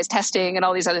standardized testing and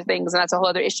all these other things. And that's a whole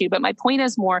other issue. But my point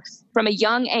is more from a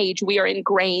young age, we are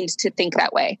ingrained to think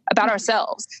that way about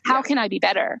ourselves. How can I be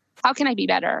better? How can I be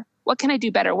better? What can I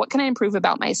do better? What can I improve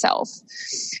about myself?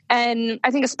 And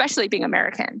I think especially being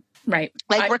American, right?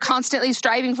 Like we're constantly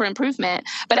striving for improvement,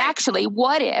 but actually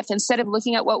what if instead of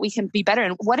looking at what we can be better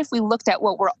in, what if we looked at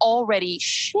what we're already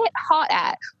shit hot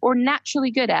at or naturally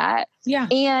good at? Yeah.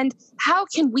 And how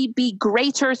can we be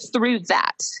greater through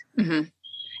that? Mm-hmm.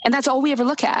 And that's all we ever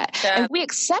look at. And we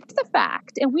accept the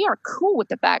fact, and we are cool with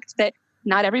the fact that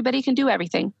not everybody can do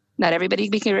everything. Not everybody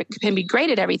can be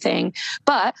great at everything,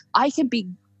 but I can be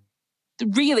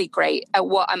really great at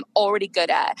what I'm already good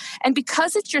at. And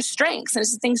because it's your strengths and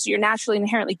it's the things you're naturally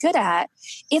inherently good at,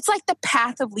 it's like the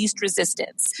path of least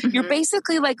resistance. Mm-hmm. You're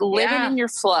basically like living in your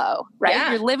flow, right?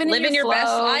 Yeah. You're living your flow.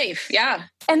 Best life. Yeah.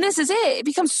 And this is it. It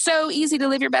becomes so easy to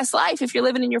live your best life if you're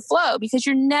living in your flow because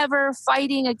you're never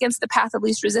fighting against the path of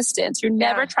least resistance. You're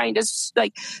never trying to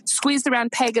like squeeze the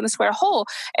round peg in the square hole.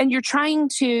 And you're trying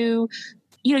to,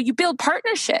 you know, you build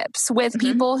partnerships with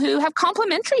people who have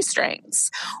complementary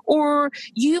strengths, or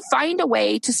you find a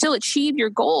way to still achieve your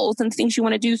goals and things you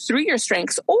want to do through your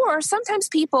strengths. Or sometimes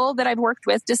people that I've worked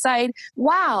with decide,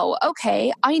 wow,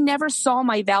 okay, I never saw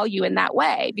my value in that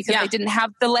way because they didn't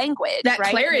have the language. That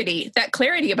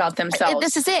clarity about themselves.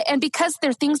 This is it. And because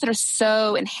they're things that are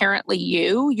so inherently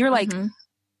you're like,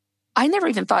 I never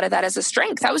even thought of that as a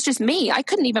strength. That was just me. I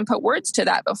couldn't even put words to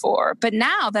that before. But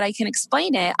now that I can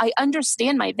explain it, I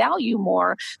understand my value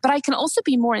more, but I can also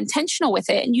be more intentional with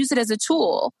it and use it as a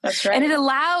tool. That's right. And it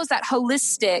allows that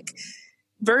holistic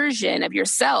version of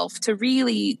yourself to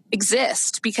really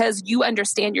exist because you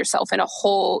understand yourself in a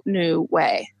whole new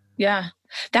way. Yeah.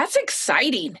 That's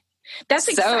exciting.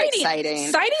 That's so exciting.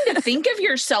 Exciting to think of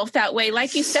yourself that way.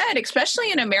 Like you said,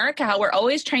 especially in America, how we're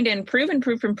always trying to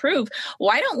improve.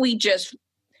 Why don't we just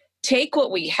take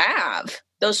what we have,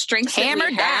 those strengths hammer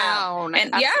that we down. Have,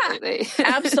 and absolutely.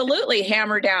 Absolutely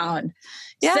hammer down.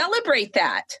 Yeah. Celebrate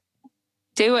that.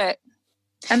 Do it.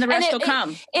 And the rest will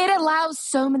come. It allows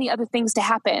so many other things to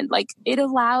happen. Like it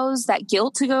allows that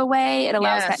guilt to go away. It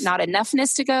allows that not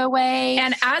enoughness to go away.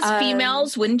 And as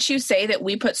females, wouldn't you say that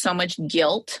we put so much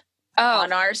guilt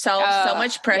on ourselves, so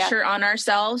much pressure on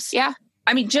ourselves? Yeah.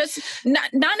 I mean, just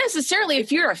not necessarily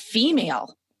if you're a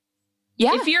female.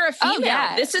 Yeah. If you're a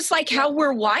female, this is like how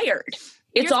we're wired.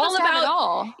 It's all about it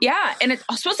all. Yeah. And it's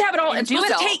supposed to have it all and supposed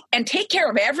to take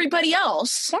care of everybody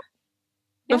else.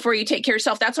 Before you take care of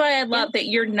yourself. That's why I love that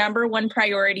your number one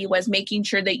priority was making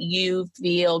sure that you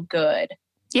feel good.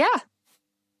 Yeah.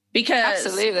 Because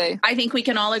absolutely. I think we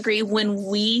can all agree when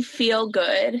we feel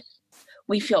good,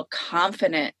 we feel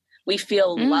confident, we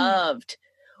feel loved,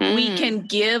 we can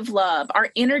give love. Our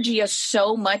energy is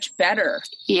so much better.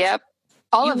 Yep.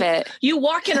 All of it. You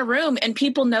walk in a room and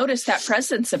people notice that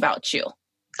presence about you.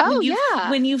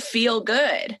 When you feel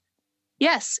good.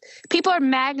 Yes. People are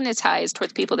magnetized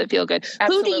towards people that feel good.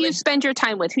 Absolutely. Who do you spend your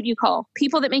time with? Who do you call?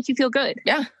 People that make you feel good.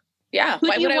 Yeah. Yeah.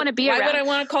 Who do you want to be around? Why would I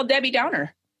want to call Debbie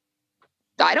Downer?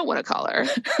 I don't want to call her.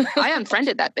 I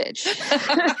unfriended that bitch.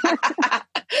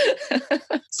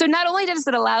 So not only does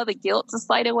it allow the guilt to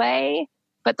slide away,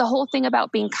 but the whole thing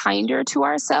about being kinder to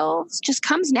ourselves just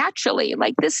comes naturally.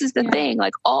 Like this is the thing.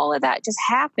 Like all of that just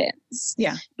happens.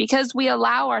 Yeah. Because we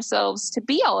allow ourselves to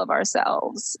be all of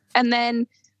ourselves. And then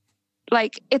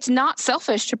like, it's not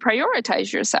selfish to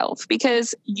prioritize yourself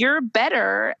because you're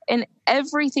better in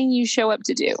everything you show up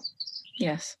to do.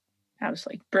 Yes,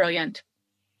 absolutely. Brilliant.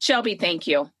 Shelby, thank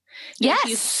you. Thank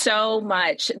you so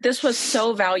much. This was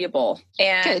so valuable.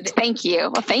 And good. Thank you.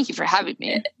 Well, thank you for having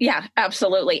me. Yeah,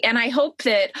 absolutely. And I hope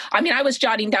that, I was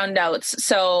jotting down notes.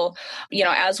 So,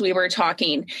 as we were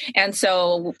talking, and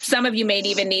so some of you may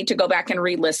even need to go back and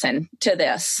re-listen to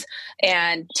this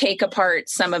and take apart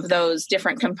some of those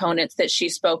different components that she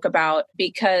spoke about,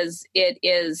 because it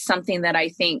is something that I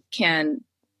think can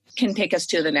can take us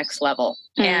to the next level.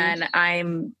 And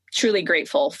I'm truly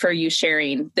grateful for you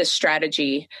sharing this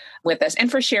strategy with us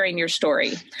and for sharing your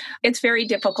story. It's very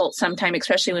difficult sometimes,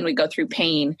 especially when we go through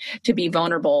pain, to be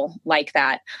vulnerable like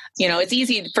that. You know, it's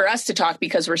easy for us to talk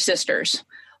because we're sisters,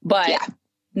 but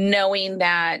knowing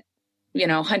that, you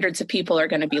know, hundreds of people are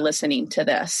going to be listening to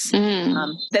this.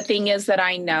 The thing is that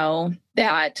I know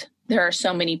that there are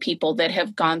so many people that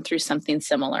have gone through something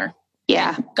similar.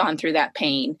 Gone through that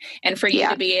pain. And for you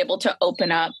to be able to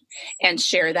open up and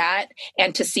share that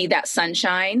and to see that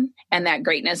sunshine and that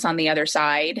greatness on the other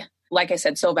side, like I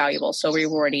said, so valuable, so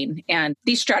rewarding. And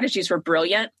these strategies were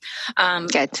brilliant.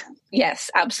 Good. Yes,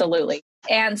 absolutely.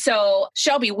 And so,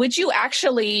 Shelby, would you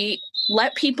actually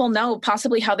let people know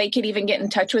possibly how they could even get in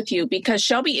touch with you? Because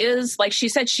Shelby is, like she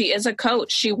said, she is a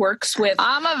coach. She works with...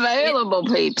 I'm available,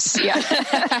 peeps. Yeah.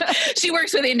 She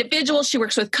works with individuals. She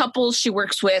works with couples. She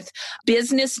works with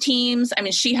business teams. I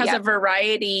mean, she has a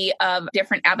variety of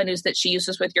different avenues that she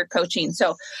uses with your coaching.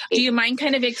 So do you mind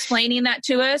kind of explaining that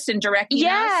to us and directing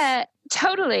us?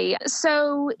 Totally.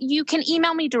 So you can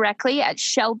email me directly at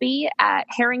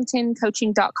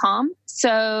shelby@harringtoncoaching.com.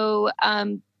 So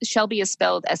Shelby is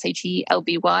spelled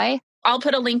SHELBY. I'll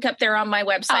put a link up there on my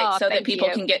website so that people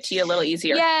can get to you a little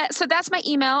easier. Yeah. So that's my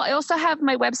email. I also have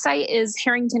my website is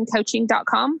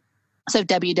harringtoncoaching.com. So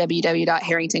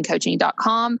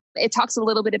www.harringtoncoaching.com. It talks a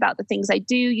little bit about the things I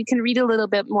do. You can read a little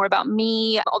bit more about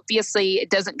me. Obviously, it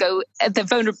doesn't go at the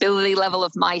vulnerability level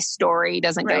of my story,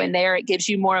 doesn't go in there. It gives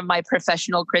you more of my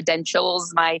professional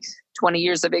credentials, my 20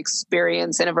 years of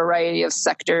experience in a variety of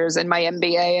sectors, and my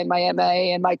MBA and my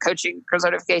MA and my coaching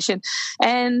certification.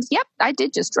 And I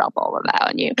did just drop all of that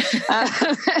on you.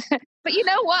 But you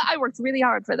know what? I worked really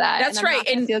hard for that. That's right.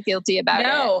 And I feel guilty about it.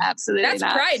 Absolutely that's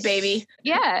not. pride, baby.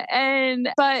 Yeah.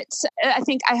 But I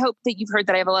hope that you've heard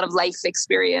that I have a lot of life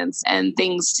experience and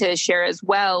things to share as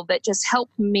well that just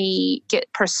help me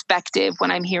get perspective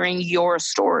when I'm hearing your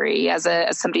story as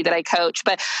somebody that I coach.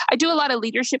 But I do a lot of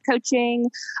leadership coaching,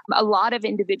 a lot of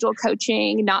individual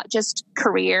coaching, not just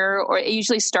career, or it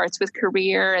usually starts with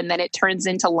career and then it turns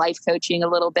into life coaching a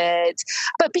little bit.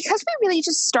 But because we really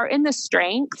just start in the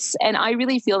strengths, and I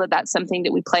really feel that that's something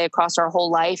that we play across our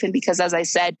whole life. And because, as I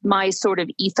said, my sort of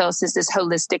ethos is this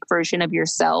holistic version of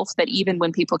yourself that even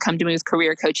when people come to me with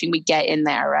career coaching, we get in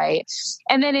there, right?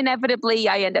 And then inevitably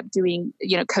I end up doing,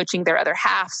 coaching their other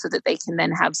half so that they can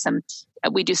then have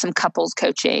we do some couples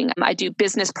coaching. I do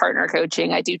business partner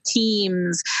coaching. I do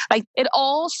teams. Like, it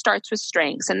all starts with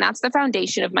strengths. And that's the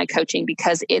foundation of my coaching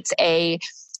because it's a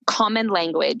common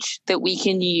language that we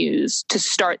can use to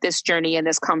start this journey and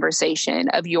this conversation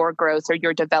of your growth or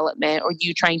your development or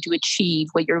you trying to achieve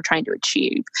what you're trying to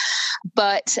achieve.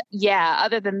 But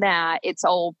other than that, it's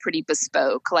all pretty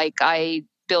bespoke. Like, I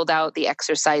build out the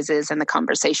exercises and the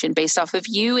conversation based off of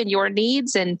you and your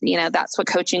needs. And, that's what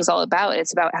coaching is all about.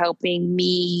 It's about helping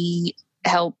me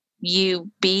help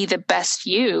you be the best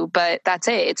you, but that's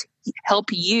it. It's help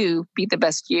you be the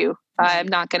best you. I'm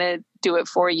not going to do it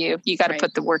for you. You got to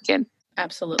put the work in.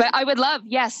 Absolutely. But I would love,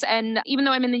 yes. And even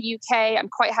though I'm in the UK, I'm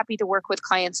quite happy to work with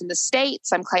clients in the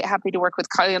States. I'm quite happy to work with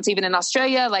clients even in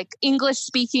Australia. Like, English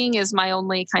speaking is my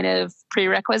only kind of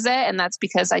prerequisite. And that's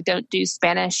because I don't do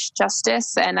Spanish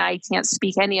justice and I can't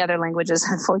speak any other languages,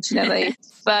 unfortunately.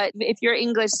 But if you're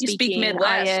English speaking, Midwest.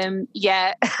 I am,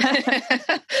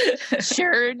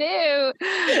 sure do.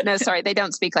 No, sorry, they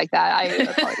don't speak like that. I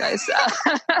apologize.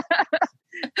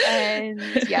 And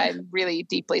I'm really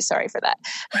deeply sorry for that.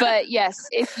 But yes,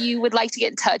 if you would like to get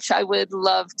in touch, I would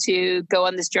love to go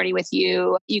on this journey with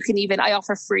you. You can I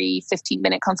offer free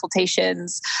 15-minute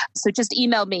consultations. So just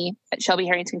email me at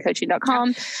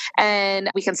shelbyharringtoncoaching.com and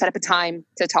we can set up a time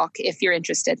to talk if you're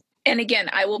interested. And again,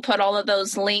 I will put all of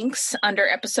those links under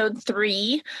episode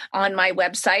 3 on my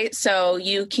website. So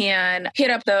you can hit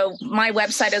up my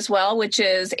website as well, which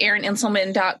is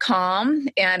erininselman.com.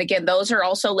 And again, those are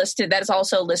also listed. That is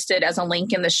also listed as a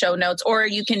link in the show notes, or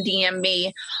you can DM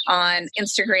me on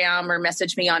Instagram or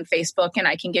message me on Facebook and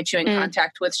I can get you in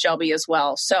contact with Shelby as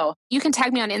well. So you can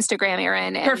tag me on Instagram,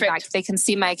 Erin. And perfect. They can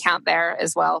see my account there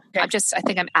as well. Okay. I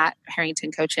think I'm at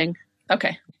Harrington Coaching.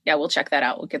 Okay. Yeah, we'll check that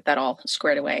out. We'll get that all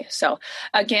squared away. So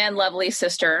again, lovely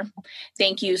sister,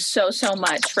 thank you so, so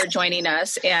much for joining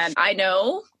us. And I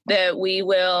know that we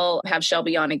will have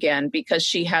Shelby on again because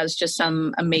she has just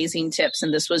some amazing tips.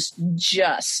 And this was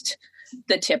just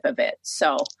the tip of it.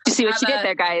 So you see what she did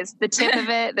there, guys? The tip of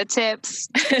it, the tips.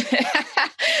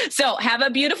 So have a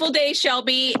beautiful day,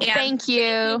 Shelby. And thank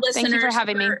you. Thank you for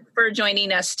having me. For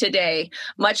joining us today.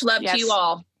 Much love to you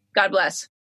all. God bless.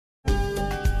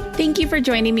 Thank you for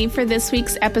joining me for this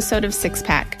week's episode of Six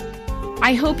Pack.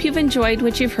 I hope you've enjoyed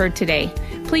what you've heard today.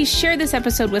 Please share this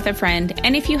episode with a friend,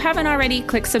 and if you haven't already,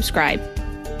 click subscribe.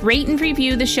 Rate and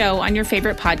review the show on your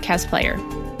favorite podcast player.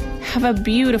 Have a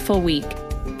beautiful week,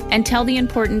 and tell the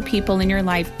important people in your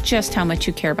life just how much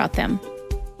you care about them.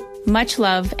 Much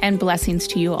love and blessings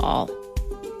to you all.